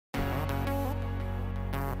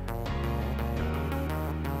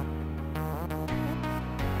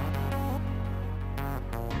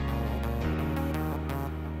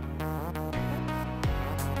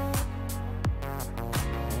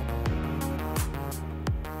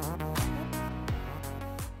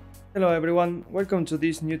Hello everyone, welcome to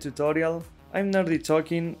this new tutorial. I'm Nerdy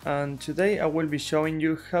Talking, and today I will be showing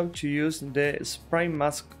you how to use the Sprite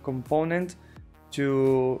Mask component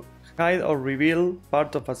to hide or reveal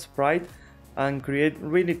part of a sprite and create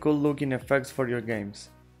really cool looking effects for your games.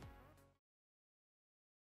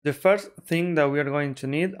 The first thing that we are going to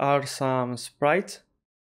need are some sprites.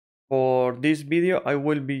 For this video I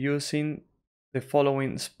will be using the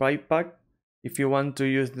following sprite pack. If you want to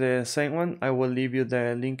use the same one, I will leave you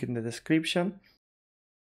the link in the description.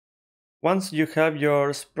 Once you have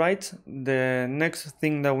your sprites, the next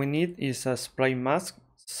thing that we need is a sprite mask.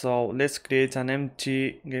 So let's create an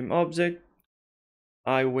empty game object.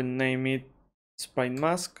 I will name it Sprite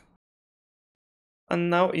Mask.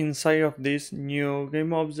 And now inside of this new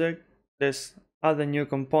game object, let's add a new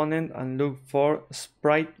component and look for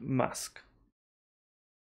Sprite Mask.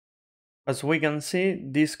 As we can see,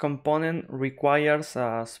 this component requires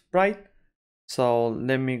a sprite, so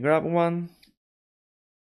let me grab one.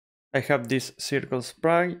 I have this circle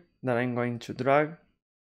sprite that I'm going to drag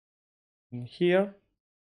in here.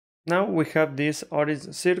 Now we have this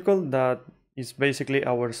orange circle that is basically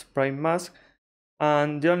our sprite mask,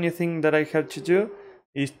 and the only thing that I have to do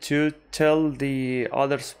is to tell the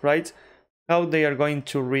other sprites how they are going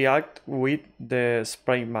to react with the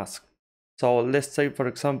sprite mask. So let's say, for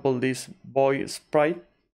example, this boy sprite,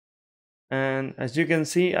 and as you can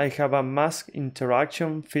see I have a mask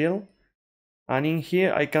interaction field, and in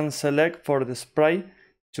here I can select for the sprite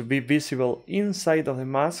to be visible inside of the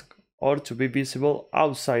mask or to be visible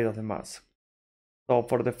outside of the mask. So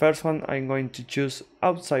for the first one I'm going to choose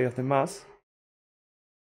outside of the mask,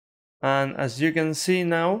 and as you can see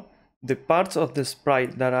now, the parts of the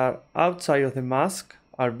sprite that are outside of the mask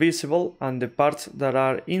are visible, and the parts that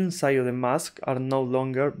are inside of the mask are no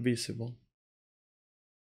longer visible.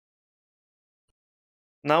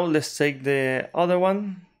 Now let's take the other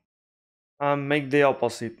one and make the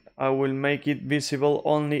opposite. I will make it visible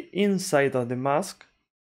only inside of the mask.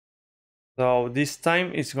 So this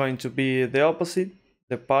time it's going to be the opposite.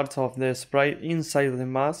 The parts of the sprite inside of the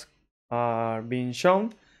mask are being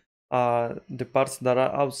shown. The parts that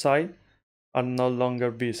are outside are no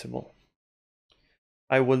longer visible.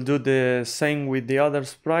 I will do the same with the other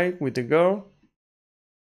sprite, with the girl.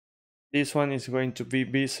 This one is going to be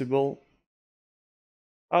visible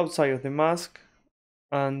outside of the mask,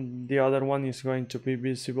 and the other one is going to be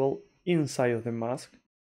visible inside of the mask.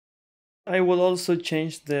 I will also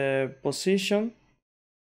change the position.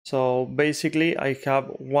 So basically I have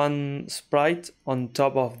one sprite on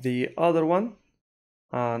top of the other one,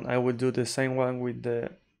 and I will do the same one with the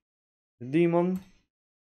demon.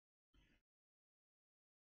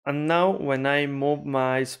 And now when I move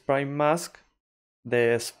my sprite mask,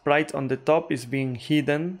 the sprite on the top is being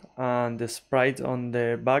hidden and the sprite on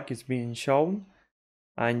the back is being shown,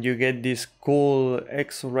 and you get this cool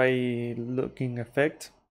X-ray looking effect.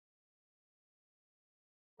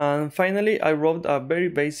 And finally I wrote a very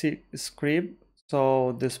basic script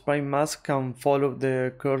so the sprite mask can follow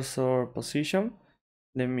the cursor position.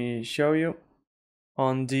 Let me show you.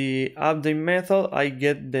 On the update method I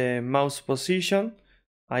get the mouse position.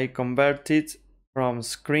 I convert it from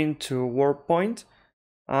screen to word point,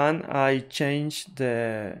 and I change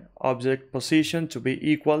the object position to be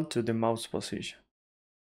equal to the mouse position.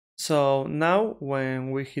 So now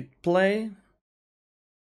when we hit play,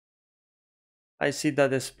 I see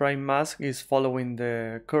that the sprite mask is following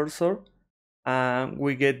the cursor, and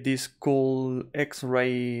we get this cool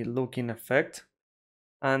X-ray looking effect.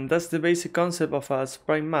 And that's the basic concept of a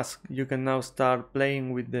sprite mask. You can now start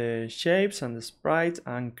playing with the shapes and the sprites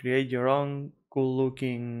and create your own cool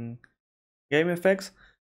looking game effects.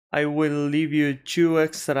 I will leave you 2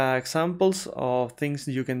 extra examples of things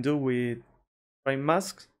you can do with sprite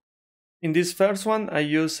masks. In this first one I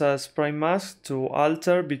use a sprite mask to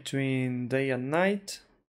alter between day and night.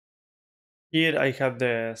 Here I have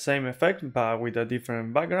the same effect but with a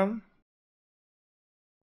different background.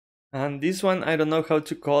 And this one, I don't know how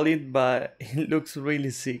to call it, but it looks really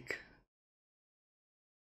sick.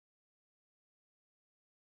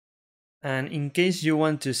 And in case you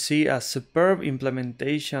want to see a superb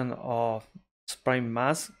implementation of Sprite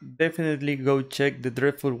Masks, definitely go check The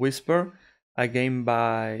Dreadful Whisper, a game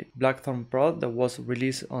by Blackthornprod that was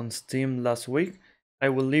released on Steam last week. I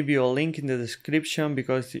will leave you a link in the description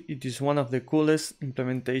because it is one of the coolest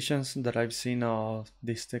implementations that I've seen of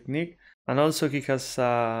this technique. And also he has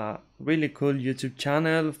a really cool YouTube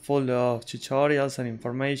channel full of tutorials and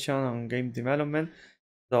information on game development,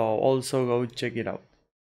 so also go check it out.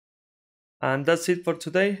 And that's it for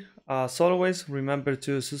today. As always, remember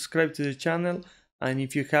to subscribe to the channel, and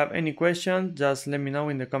if you have any questions, just let me know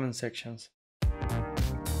in the comment sections.